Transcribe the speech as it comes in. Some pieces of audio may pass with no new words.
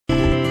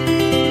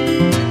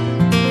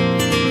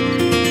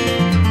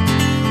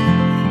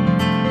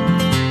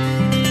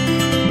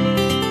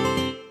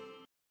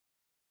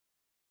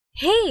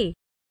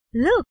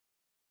Look,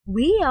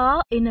 we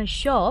are in a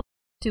shop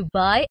to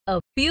buy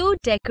a few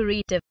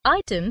decorative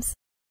items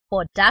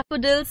for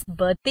Daffodil's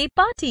birthday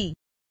party.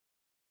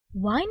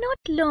 Why not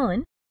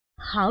learn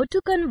how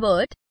to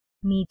convert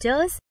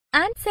meters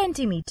and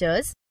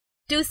centimeters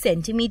to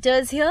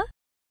centimeters here?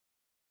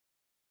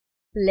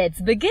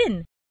 Let's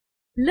begin.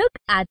 Look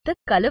at the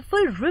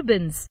colorful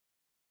ribbons.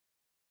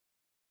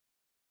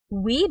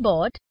 We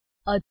bought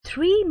a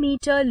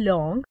 3-meter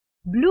long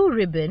blue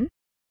ribbon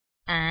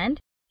and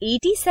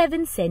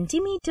 87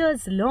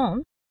 centimeters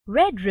long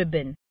red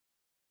ribbon.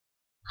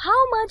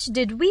 How much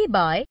did we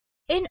buy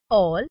in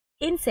all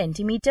in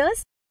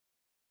centimeters?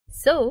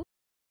 So,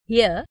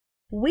 here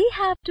we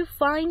have to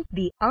find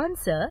the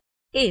answer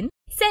in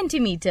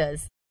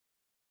centimeters.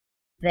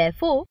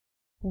 Therefore,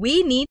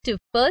 we need to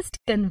first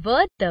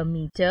convert the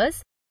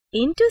meters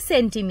into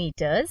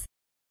centimeters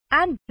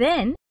and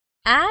then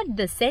add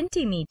the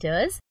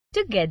centimeters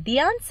to get the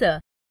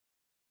answer.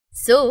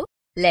 So,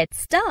 let's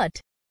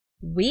start.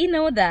 We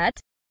know that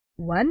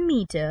 1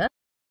 meter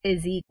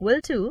is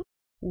equal to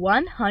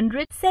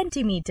 100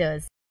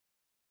 centimeters.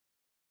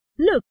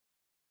 Look,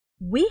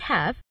 we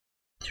have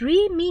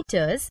 3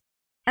 meters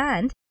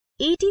and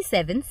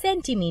 87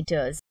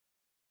 centimeters.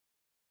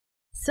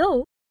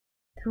 So,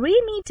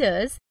 3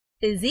 meters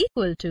is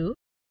equal to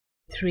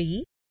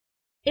 3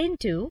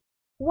 into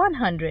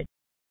 100,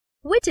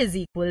 which is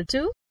equal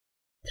to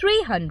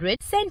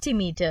 300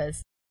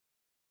 centimeters.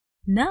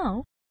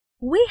 Now,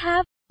 we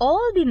have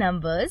all the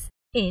numbers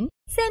in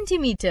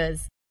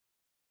centimeters.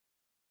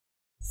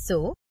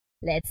 So,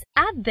 let's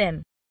add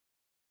them.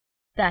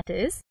 That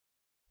is,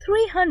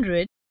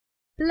 300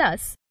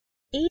 plus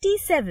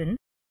 87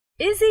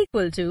 is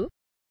equal to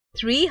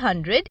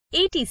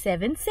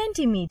 387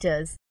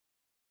 centimeters.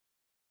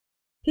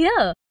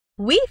 Here,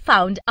 we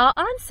found our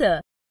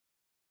answer.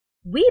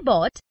 We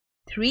bought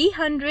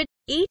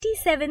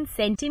 387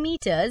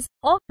 centimeters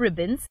of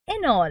ribbons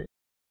in all.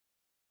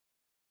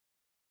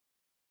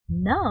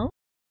 Now,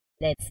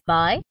 let's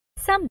buy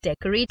some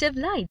decorative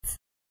lights.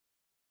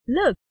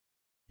 Look,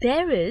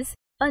 there is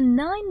a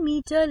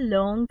 9-meter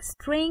long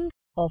string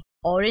of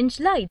orange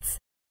lights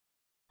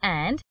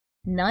and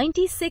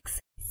 96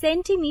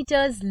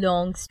 centimeters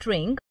long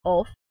string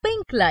of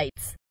pink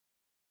lights.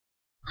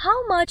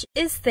 How much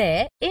is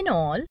there in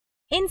all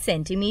in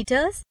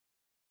centimeters?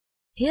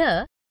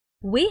 Here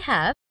we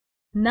have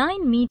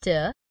 9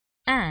 meter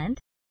and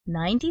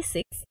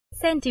 96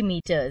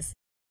 centimeters.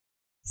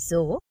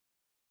 So,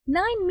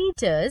 9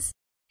 meters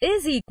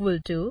is equal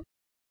to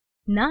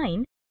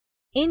 9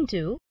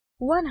 into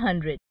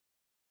 100,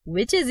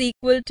 which is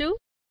equal to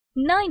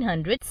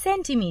 900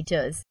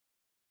 centimeters.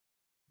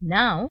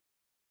 Now,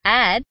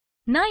 add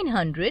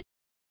 900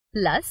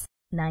 plus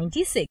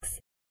 96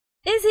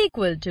 is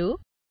equal to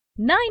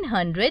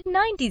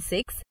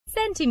 996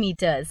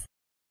 centimeters.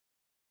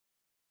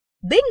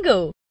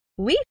 Bingo!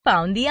 We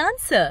found the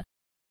answer.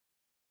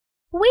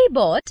 We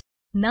bought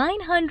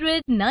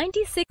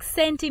 996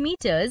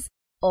 centimeters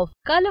of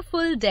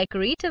colorful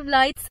decorative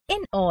lights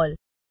in all.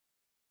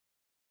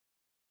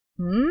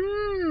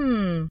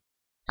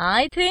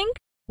 I think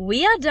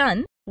we are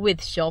done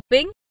with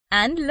shopping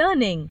and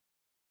learning.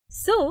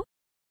 So,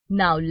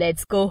 now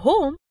let's go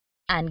home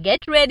and get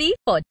ready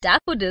for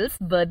Daffodil's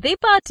birthday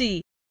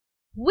party.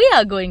 We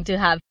are going to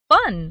have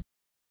fun.